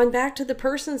so I've gone back to the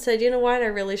person and said, you know what? I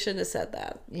really shouldn't have said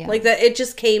that. Yeah. Like that, it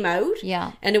just came out.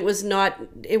 Yeah. And it wasn't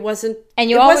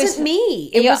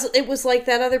me. It was like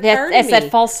that other part of me. It's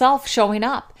that false self showing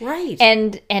up. Right.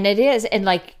 And it is. And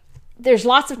like, there's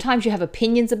lots of times you have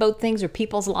opinions about things or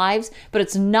people's lives, but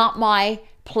it's not my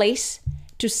place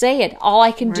to say it. All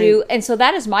I can do, and so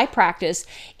that is my practice,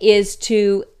 is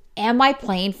to, am I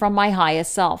playing from my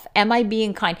highest self? Am I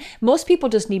being kind? Most people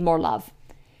just need more love.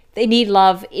 They need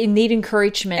love, they need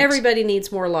encouragement. Everybody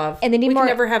needs more love. And they need more. We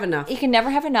can never have enough. You can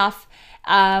never have enough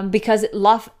because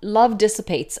love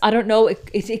dissipates. I don't know,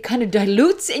 it kind of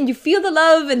dilutes and you feel the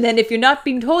love, and then if you're not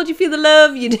being told you feel the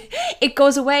love, it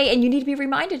goes away and you need to be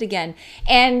reminded again.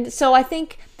 And so I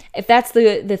think, if that's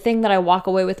the thing that I walk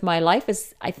away with my life,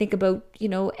 is I think about,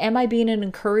 am I being an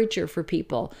encourager for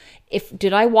people?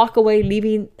 Did I walk away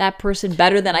leaving that person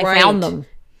better than I found them?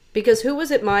 Because who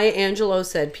was it Maya Angelou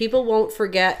said? People won't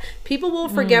forget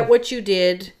what you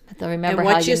did. But they'll remember and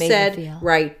what how you made said, them feel.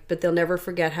 Right, but they'll never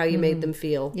forget how you made them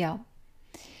feel. Yeah.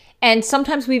 And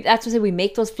sometimes that's what we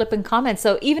make those flippant comments.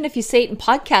 So even if you say it in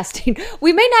podcasting,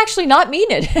 we may actually not mean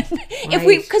it.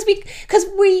 Because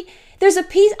there's a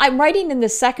piece I'm writing in the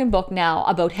second book now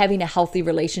about having a healthy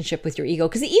relationship with your ego,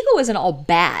 because the ego isn't all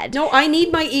bad. No, I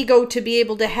need my ego to be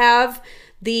able to have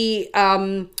the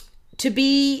to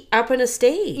be up on a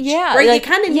stage. Yeah. Right? You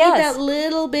kind of need that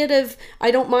little bit of,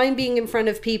 I don't mind being in front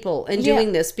of people and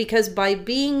doing this, because by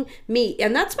being me,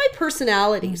 and that's my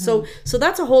personality. So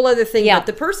that's a whole other thing. But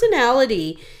the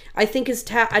personality, I think, is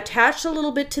attached a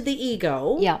little bit to the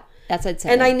ego. Yeah. That's what I'd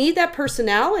say. And I need that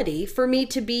personality for me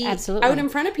to be out in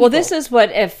front of people. Well, this is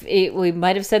what, we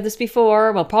might have said this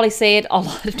before, we'll probably say it a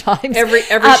lot of times. Every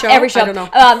show? I don't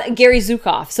know. Gary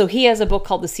Zukav. So he has a book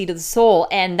called The Seat of the Soul,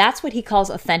 and that's what he calls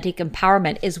authentic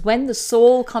empowerment, is when the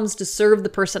soul comes to serve the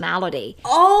personality.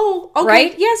 Oh, okay.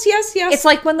 Right? Yes. It's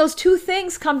like when those two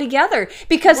things come together.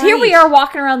 Because here we are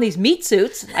walking around these meat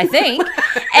suits, I think,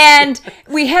 and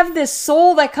we have this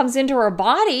soul that comes into our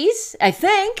bodies, I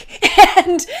think,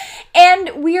 and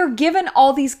we are given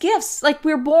all these gifts. Like,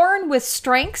 we're born with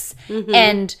strengths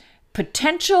and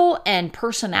potential and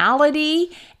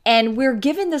personality, and we're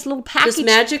given this little package, this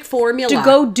magic formula to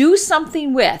go do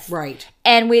something with. Right.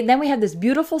 And then we have this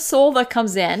beautiful soul that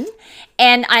comes in.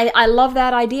 And I love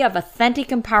that idea of authentic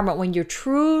empowerment, when you're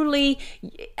truly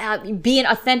being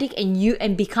authentic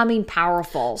and becoming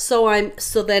powerful.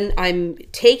 So then I'm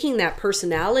taking that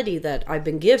personality that I've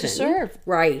been given to serve.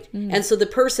 Right. And so the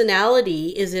personality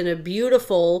is in a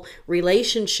beautiful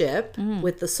relationship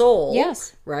with the soul.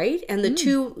 Yes. Right. And the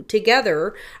two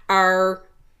together are,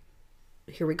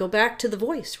 here we go back to the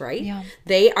voice, right? Yeah.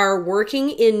 They are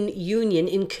working in union,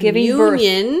 in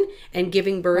communion, and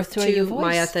giving birth to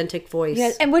my authentic voice.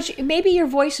 Yeah. And which, maybe your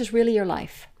voice is really your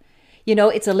life.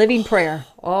 It's a living prayer.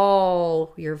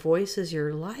 Oh, your voice is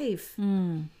your life.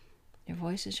 Your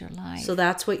voice is your life. So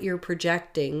that's what you're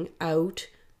projecting out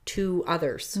to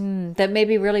others. That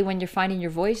maybe really, when you're finding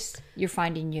your voice, you're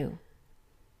finding you.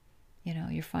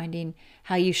 You're finding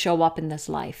how you show up in this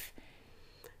life.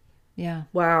 Yeah.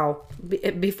 Wow.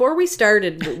 Before we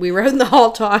started, we were in the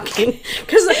hall talking,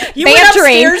 because you went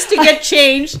upstairs to get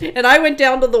changed and I went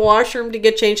down to the washroom to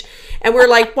get changed, and we're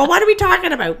like, well, what are we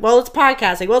talking about? Well, it's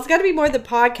podcasting. Well, it's got to be more than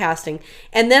podcasting.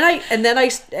 And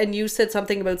then you said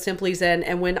something about Simply Zen,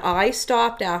 and when I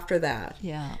stopped after that,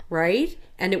 right?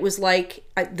 And it was like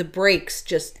the brakes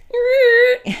just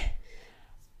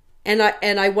and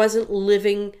I wasn't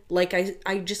living, like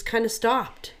I just kind of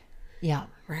stopped. Yeah.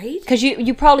 Right? Because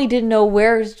you probably didn't know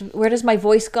where does my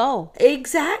voice go.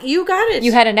 Exactly. You got it.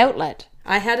 You had an outlet.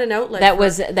 I had an outlet.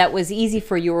 That was easy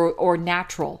for you, or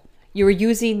natural. You were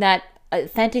using that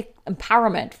authentic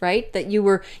empowerment, right? That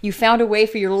you found a way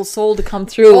for your little soul to come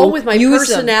through. Oh, with my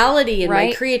personality and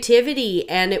my creativity.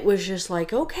 And it was just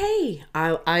like, okay,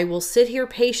 I will sit here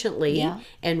patiently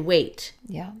and wait.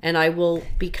 Yeah. And I will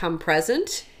become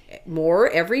present. more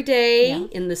every day Yeah.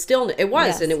 in the stillness. It was,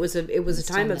 Yes. and it was a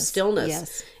time of stillness.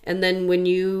 Yes. And then when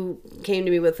you came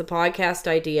to me with the podcast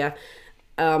idea,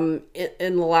 in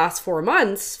the last 4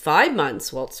 months, 5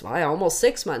 months, well, it's almost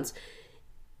 6 months,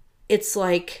 it's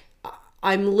like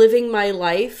I'm living my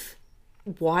life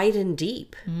wide and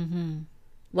deep,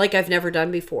 like I've never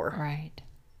done before, Right.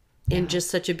 in just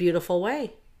such a beautiful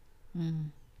way.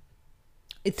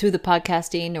 Through the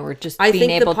podcasting or just I being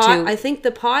think able to. I think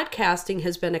the podcasting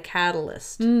has been a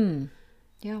catalyst.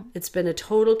 Yeah. It's been a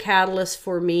total catalyst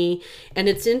for me. And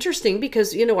it's interesting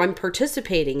because, you know, I'm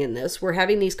participating in this. We're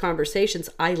having these conversations.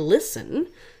 I listen,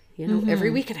 you know, every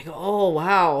week, and I go, oh,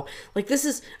 wow. Like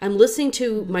I'm listening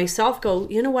to myself go,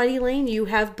 you know what, Elaine, you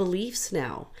have beliefs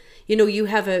now. You know, you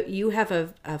have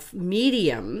a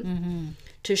medium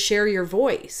to share your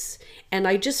voice. And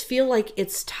I just feel like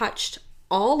it's touched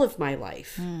all of my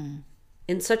life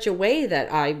in such a way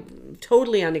that I'm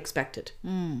totally unexpected.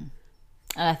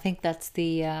 And I think that's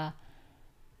the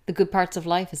good parts of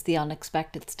life is the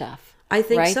unexpected stuff. I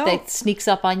think right? so. That sneaks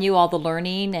up on you, all the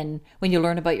learning, and when you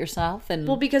learn about yourself. And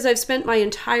Well, because I've spent my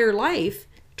entire life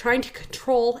trying to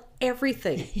control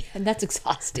everything. and that's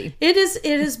exhausting. It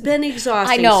has been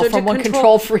exhausting. I know, So from to one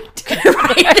control freak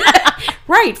to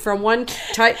right, from one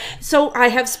type. So I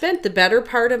have spent the better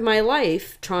part of my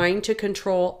life trying to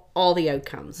control all the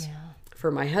outcomes. For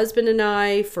my husband and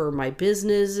I, for my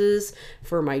businesses,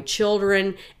 for my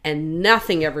children, and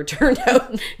nothing ever turned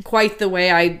out quite the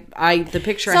way the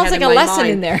picture Sounds I had like in a my lesson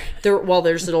mind. in there. Well,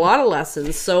 there's a lot of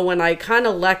lessons. So when I kind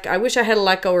of I wish I had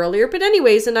let go earlier. But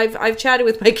anyways, and I've chatted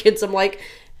with my kids. I'm like,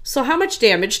 so how much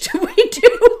damage do we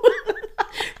do?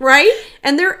 Right?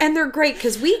 And they're great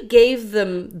because we gave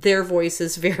them their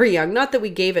voices very young. Not that we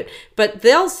gave it, but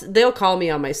they'll call me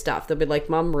on my stuff. They'll be like,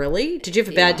 Mom, really? Did you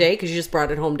have a bad day? Because you just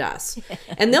brought it home to us.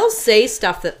 And they'll say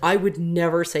stuff that I would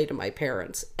never say to my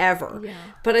parents, ever. Yeah.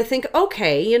 But I think,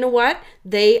 okay, you know what?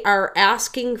 They are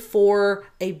asking for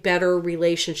a better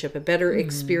relationship, a better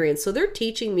experience. So they're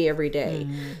teaching me every day.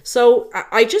 So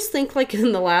I just think like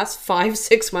in the last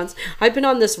 5-6 months, I've been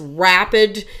on this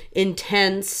rapid,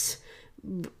 intense,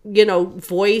 you know,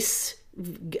 voice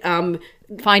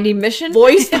finding mission.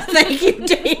 voice thank you,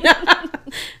 Dana.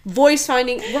 Voice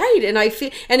finding, right. And I feel,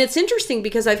 and it's interesting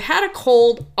because I've had a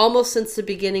cold almost since the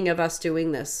beginning of us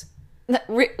doing this,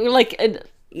 like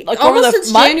almost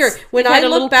since January. When I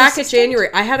look back at January, January,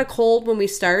 I had a cold when we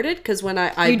started because when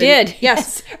you did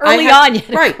yes early on you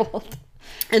had right a cold.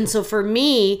 And so for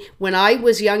me, when I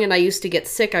was young and I used to get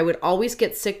sick, I would always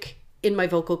get sick in my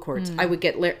vocal cords. I would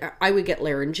get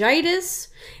laryngitis,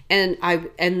 and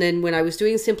then when I was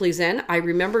doing Simply Zen, I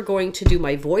remember going to do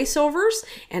my voiceovers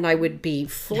and I would be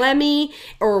phlegmy,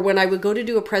 or when I would go to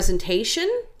do a presentation,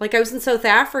 like I was in South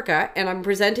Africa and I'm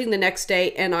presenting the next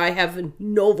day and I have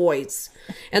no voice.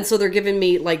 And so they're giving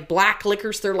me like black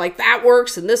liquors. They're like, that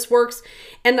works and this works.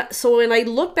 And so when I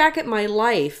look back at my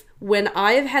life, when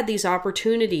I have had these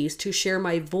opportunities to share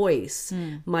my voice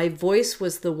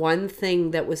was the one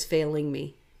thing that was failing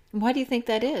me. Why do you think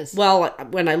that is? Well,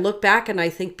 when I look back and I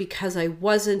think because I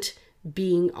wasn't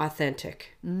being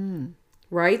authentic.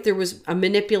 Right? There was a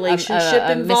manipulation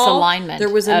involved. Misalignment. There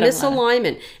was a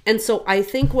misalignment. And so I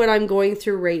think what I'm going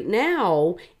through right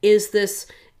now is this,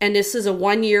 and this is a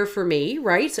 1 year for me,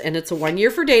 right? And it's a 1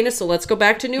 year for Dana. So let's go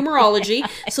back to numerology.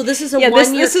 So this is a 1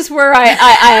 year. This is where I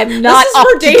am not this is up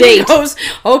where to Dana date. goes,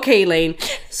 okay, Lane.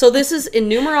 So this is in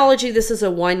numerology. This is a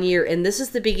 1 year, and this is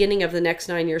the beginning of the next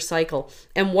 9-year cycle.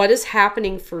 And what is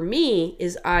happening for me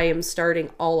is I am starting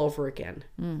all over again.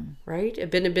 Right? I've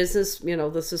been in business. You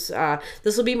know, this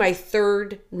will be my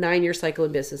third 9-year cycle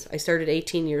in business. I started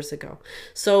 18 years ago.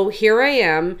 So here I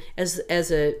am as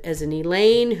an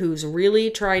Elaine who's really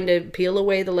trying to peel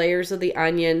away the layers of the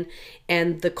onion.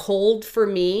 And the cold for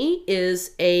me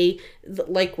is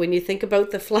like when you think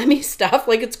about the phlegmy stuff,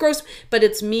 like it's gross, but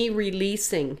it's me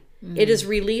releasing. It is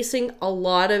releasing a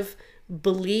lot of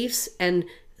beliefs and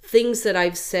things that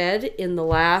I've said in the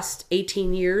last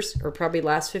 18 years, or probably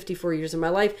last 54 years of my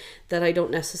life, that I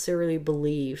don't necessarily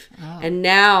believe. And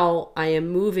now I am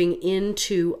moving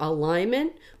into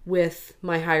alignment with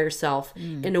my higher self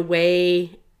in a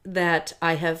way that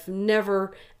I have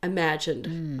never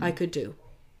imagined I could do.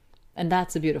 And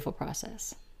that's a beautiful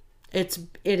process. It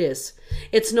is.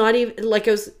 It's not even like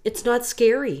it's not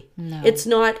scary. No. It's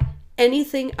not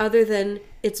anything other than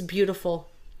it's beautiful.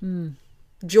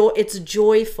 It's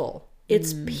joyful.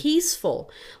 It's peaceful.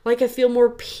 Like I feel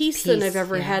more peace than I've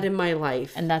ever had in my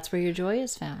life. And that's where your joy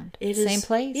is found. It Same is,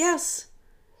 place. Yes.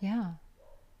 Yeah.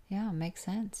 Yeah, makes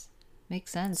sense.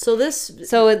 Makes sense. So this,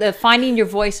 So the finding your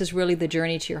voice is really the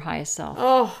journey to your highest self.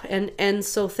 oh, and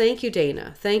so thank you,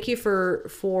 Dana. Thank you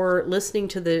for listening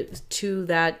to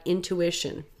that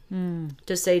intuition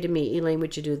to say to me, Elaine,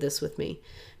 would you do this with me?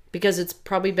 Because it's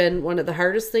probably been one of the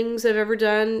hardest things I've ever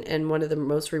done, and one of the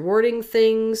most rewarding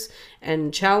things,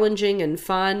 and challenging and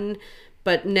fun.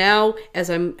 But now,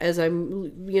 as I'm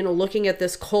looking at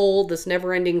this cold, this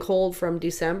never-ending cold from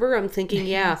December, I'm thinking,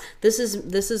 yeah, this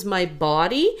is my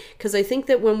body. Because I think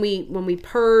that when we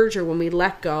purge, or when we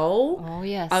let go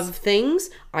of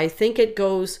things, I think it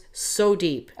goes so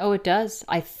deep. Oh, it does.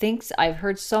 I think I've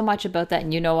heard so much about that,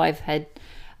 and I've had.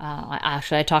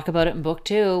 I talk about it in book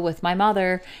 2 with my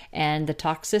mother, and the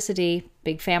toxicity,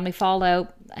 big family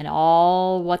fallout, and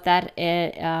all what that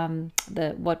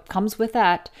what comes with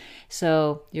that.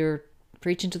 So you're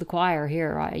preaching to the choir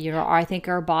here. I think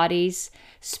our bodies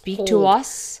speak to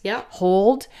us. Yeah.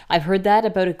 Hold. I've heard that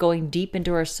about it going deep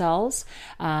into ourselves.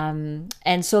 And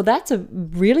so that's a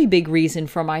really big reason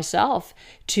for myself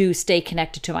to stay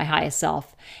connected to my highest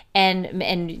self.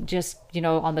 And just,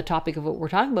 on the topic of what we're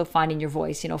talking about, finding your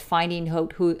voice, finding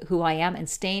who I am and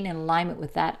staying in alignment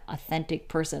with that authentic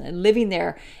person and living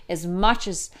there as much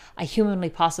as I humanly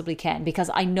possibly can, because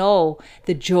I know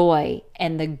the joy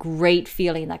and the great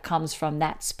feeling that comes from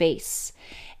that space.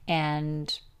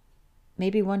 And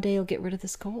maybe one day you'll get rid of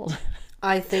this cold.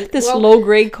 I think this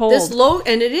low-grade cold.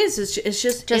 And it is. It's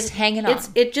just hanging on.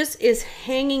 It just is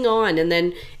hanging on, and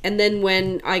then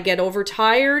when I get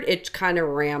overtired, it kind of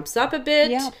ramps up a bit.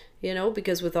 Yeah.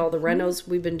 Because with all the renos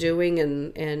we've been doing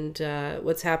and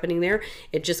what's happening there,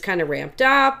 it just kind of ramped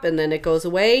up, and then it goes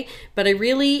away. But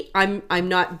I'm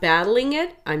not battling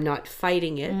it. I'm not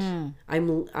fighting it.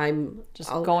 I'm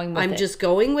just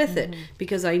going with it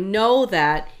because I know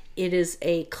that it is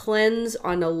a cleanse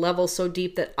on a level so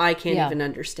deep that I can't even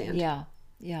understand. Yeah.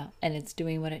 And it's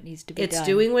doing what it needs to be done. It's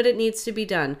doing what it needs to be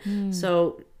done.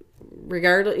 So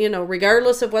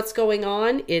regardless of what's going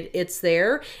on, it's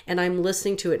there, and I'm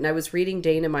listening to it. And I was reading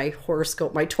Dana my Taurus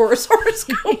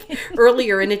horoscope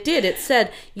earlier, and it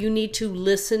said you need to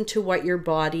listen to what your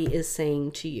body is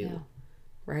saying to you. Yeah.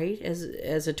 Right?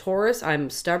 As a Taurus, I'm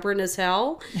stubborn as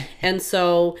hell. And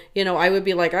so, I would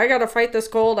be like, I got to fight this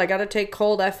cold. I got to take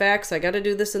cold FX. I got to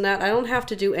do this and that. I don't have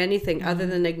to do anything other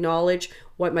than acknowledge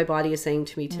what my body is saying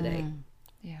to me today.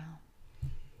 Yeah.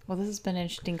 Well, this has been an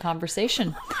interesting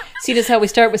conversation. See, this is how we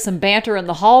start with some banter in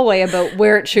the hallway about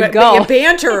where it should go. But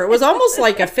banter. It was almost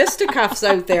like a fisticuffs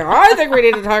out there. I think we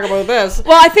need to talk about this.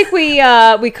 Well, I think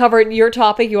we covered your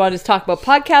topic. You wanted to talk about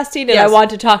podcasting, and I want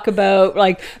to talk about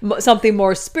like something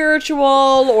more spiritual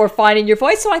or finding your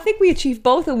voice. So I think we achieved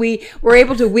both, and we were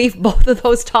able to weave both of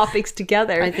those topics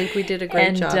together. I think we did a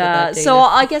great job of that, Dana. So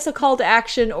I guess a call to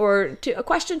action or a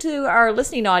question to our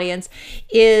listening audience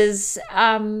is...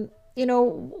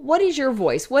 what is your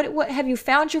voice? What have you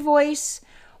found your voice?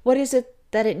 What is it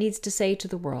that it needs to say to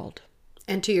the world?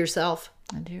 And to yourself.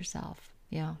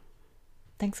 Yeah.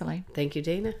 Thanks, Elaine. Thank you,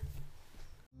 Dana.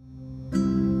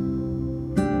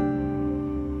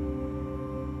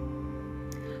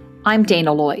 I'm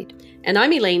Dana Lloyd. And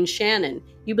I'm Elaine Shannon.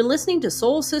 You've been listening to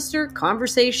Soul Sister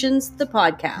Conversations, the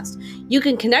podcast. You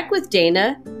can connect with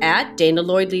Dana at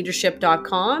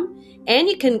danalloydleadership.com. And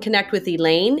you can connect with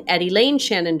Elaine at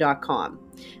elaineshannon.com.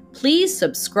 Please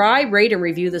subscribe, rate, and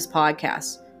review this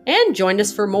podcast. And join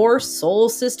us for more Soul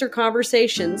Sister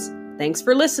Conversations. Thanks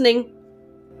for listening.